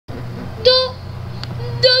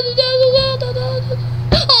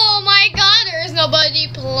Oh my god, there's nobody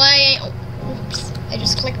playing. Oops, I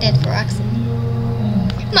just clicked it for accident.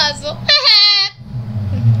 Muzzle.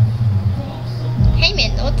 Hey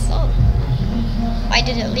man, what's up? Why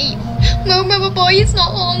did it leave? Move, boy, it's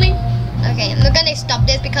not lonely. Okay, I'm not gonna stop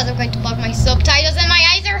this because I'm going to bug my subtitles and my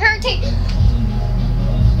eyes are hurting.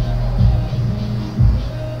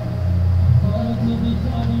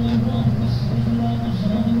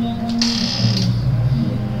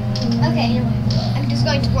 Okay, anyway, I'm just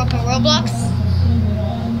going to work on Roblox.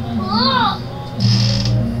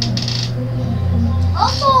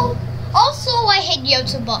 Also, I hate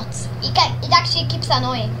YouTube bots. It actually keeps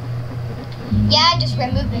annoying. Yeah, I just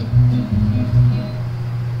remove it.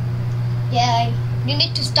 Yeah, you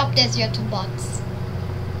need to stop these YouTube bots.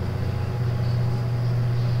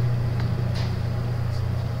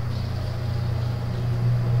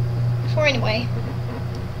 For anyway,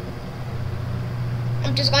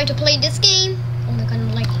 I'm just going to play this game. Oh my god,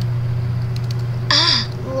 I'm lagging.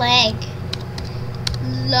 Lag.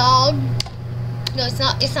 Log. No, it's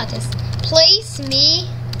not this. Place me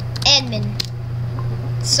admin.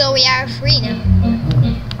 So we are free now.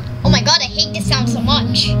 Oh my god, I hate this sound so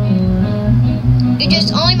much. You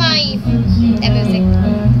just only my everything.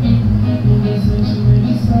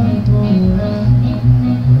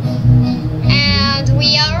 And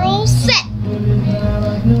we are all set.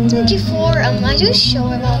 24, I do show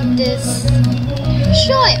about this.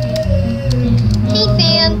 Show it. Hey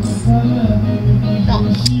fans. No,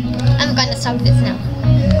 I'm gonna stop this now.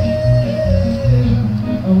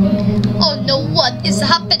 Oh no, what is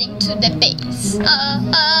happening to the base?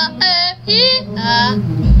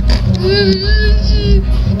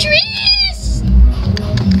 Trees!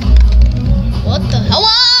 What the hell?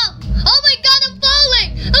 Oh my god, I'm falling!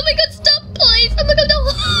 Oh my god, stop please! Oh my god, no!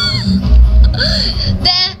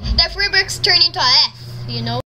 The free bricks turn into a F, you know?